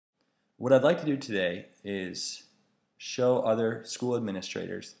What I'd like to do today is show other school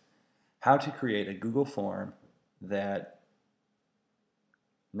administrators how to create a Google form that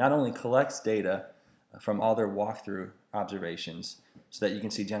not only collects data from all their walkthrough observations so that you can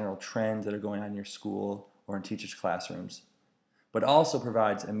see general trends that are going on in your school or in teachers' classrooms, but also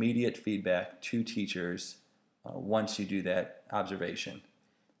provides immediate feedback to teachers once you do that observation.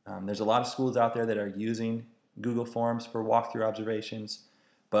 There's a lot of schools out there that are using Google Forms for walkthrough observations,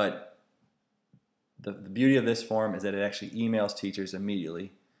 but the beauty of this form is that it actually emails teachers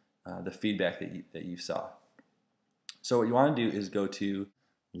immediately the feedback that you saw. So what you want to do is go to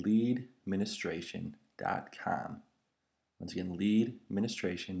leadministration.com. Once again,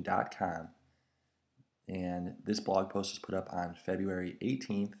 leadministration.com. And this blog post was put up on February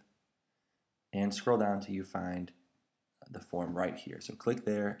 18th. And scroll down until you find the form right here. So click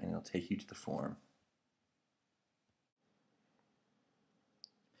there and it'll take you to the form.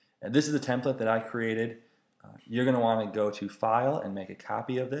 And this is the template that I created. You're going to want to go to File and make a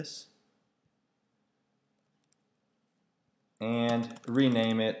copy of this. And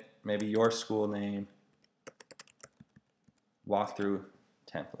rename it, maybe your school name, walkthrough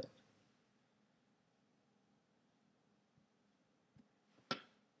template.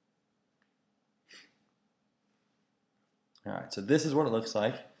 Alright, so this is what it looks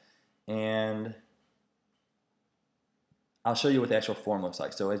like, and I'll show you what the actual form looks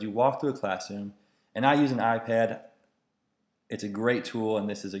like. So as you walk through a classroom, and I use an iPad, it's a great tool, and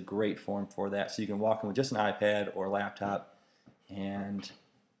this is a great form for that. So you can walk in with just an iPad or a laptop and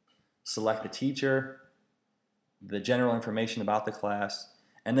select the teacher, the general information about the class,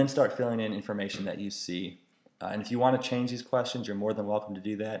 and then start filling in information that you see. And if you want to change these questions, you're more than welcome to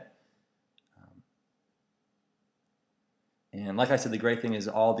do that. And like I said, the great thing is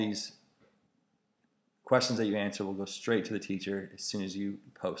all these questions that you answer will go straight to the teacher as soon as you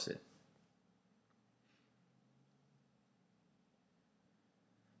post it.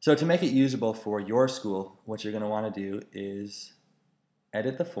 So to make it usable for your school, what you're going to want to do is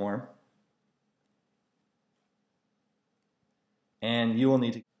edit the form. And you will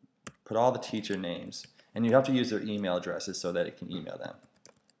need to put all the teacher names. And you have to use their email addresses so that it can email them.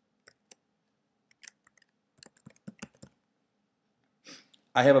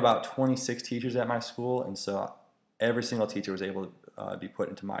 I have about 26 teachers at my school, and so every single teacher was able to be put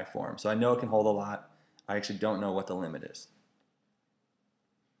into my form. So I know it can hold a lot. I actually don't know what the limit is.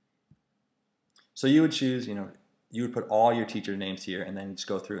 So you would choose, you would put all your teacher names here and then just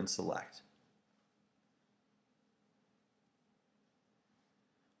go through and select.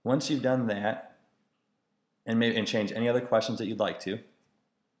 Once you've done that, and change any other questions that you'd like to,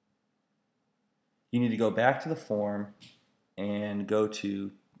 you need to go back to the form and go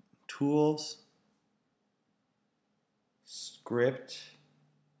to Tools, Script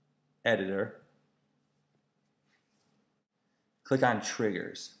Editor, click on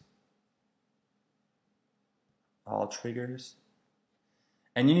Triggers, all triggers,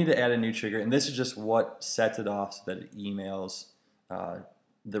 and you need to add a new trigger, and this is just what sets it off so that it emails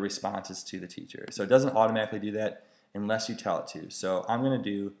the responses to the teacher. So it doesn't automatically do that unless you tell it to. So I'm going to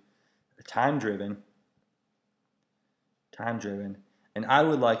do a time-driven, and I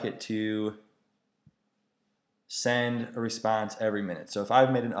would like it to send a response every minute. So if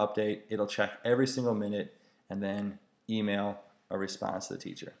I've made an update, it'll check every single minute and then email a response to the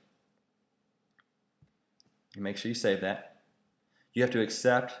teacher. And make sure you save that. You have to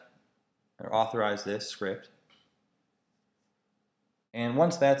accept or authorize this script. And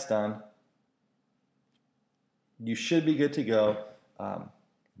once that's done, you should be good to go.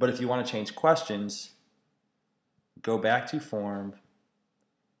 But if you want to change questions, go back to form,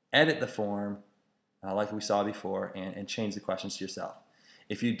 edit the form like we saw before, and change the questions to yourself.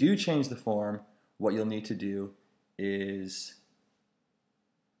 If you do change the form, what you'll need to do is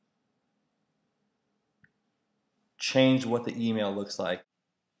change what the email looks like.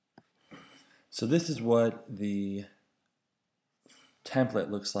 So this is what the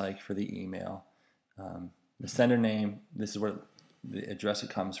template looks like for the email. The sender name, this is where the address it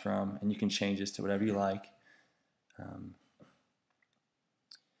comes from, and you can change this to whatever you like.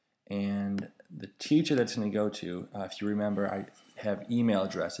 And the teacher that's going to go to, if you remember, I have email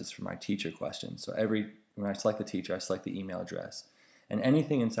addresses for my teacher questions. So when I select the teacher, I select the email address. And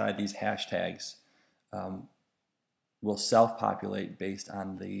anything inside these hashtags will self-populate based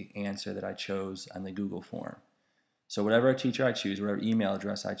on the answer that I chose on the Google form. So whatever teacher I choose, whatever email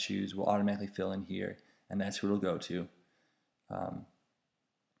address I choose, will automatically fill in here, and that's who it'll go to.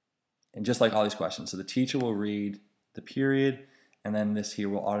 And just like all these questions, so the teacher will read the period, and then this here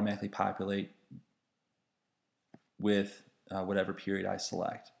will automatically populate with whatever period I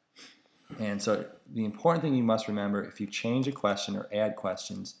select. And so the important thing you must remember, if you change a question or add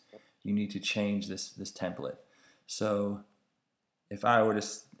questions, you need to change this template. So if I were to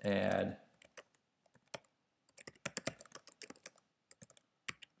add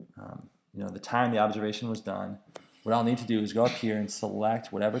the time the observation was done, what I'll need to do is go up here and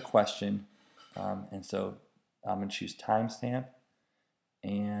select whatever question, and so I'm going to choose timestamp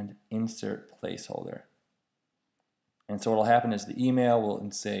and insert placeholder. And so what will happen is the email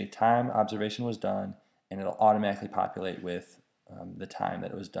will say time observation was done, and it'll automatically populate with the time that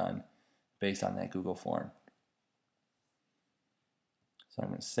it was done based on that Google form. So I'm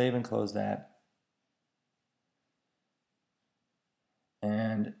going to save and close that.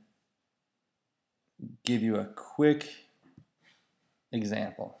 And give you a quick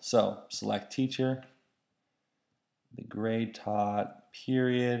example. So select teacher, the grade taught,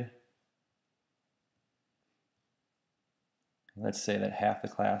 period. Let's say that half the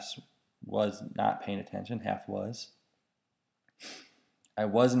class was not paying attention, half was. I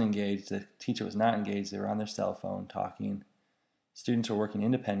wasn't engaged, the teacher was not engaged, they were on their cell phone talking. Students were working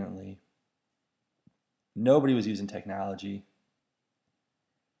independently. Nobody was using technology.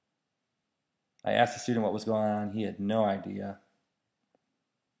 I asked the student what was going on, he had no idea.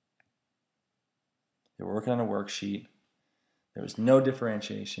 They were working on a worksheet. There was no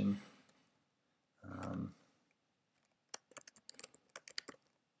differentiation.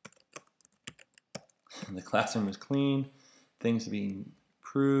 The classroom was clean, things being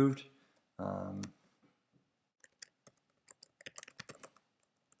improved.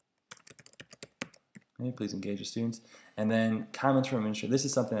 Please engage your students. And then comments from administrators. This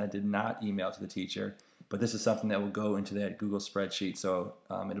is something I did not email to the teacher, but this is something that will go into that Google spreadsheet. So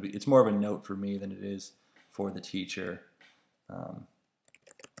it's more of a note for me than it is for the teacher. And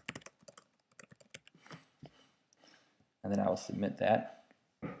then I will submit that.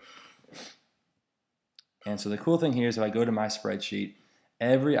 And so the cool thing here is if I go to my spreadsheet,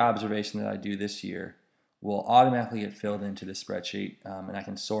 every observation that I do this year will automatically get filled into this spreadsheet, and I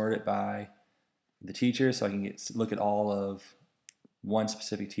can sort it by the teacher, so I can look at all of one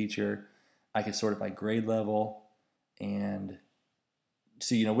specific teacher. I can sort it by grade level and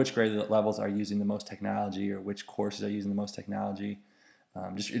see which grade levels are using the most technology or which courses are using the most technology.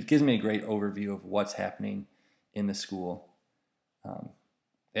 It gives me a great overview of what's happening in the school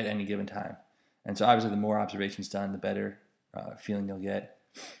at any given time. And so obviously the more observations done, the better feeling you'll get.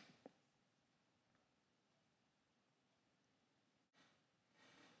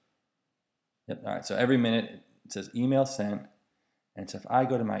 Yep. All right, so every minute it says email sent. And so if I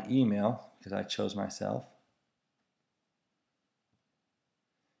go to my email, because I chose myself,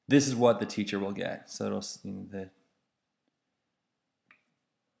 this is what the teacher will get. So it'll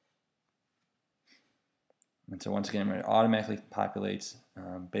and so once again, it automatically populates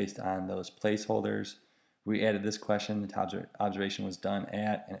based on those placeholders. We added this question, the observation was done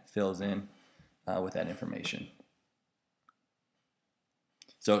at, and it fills in with that information.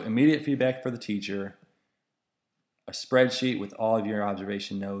 So immediate feedback for the teacher, a spreadsheet with all of your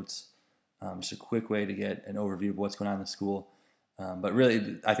observation notes, just a quick way to get an overview of what's going on in the school. But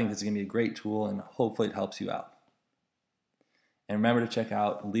really, I think this is going to be a great tool, and hopefully it helps you out. And remember to check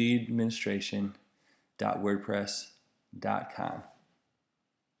out leadadministration.wordpress.com.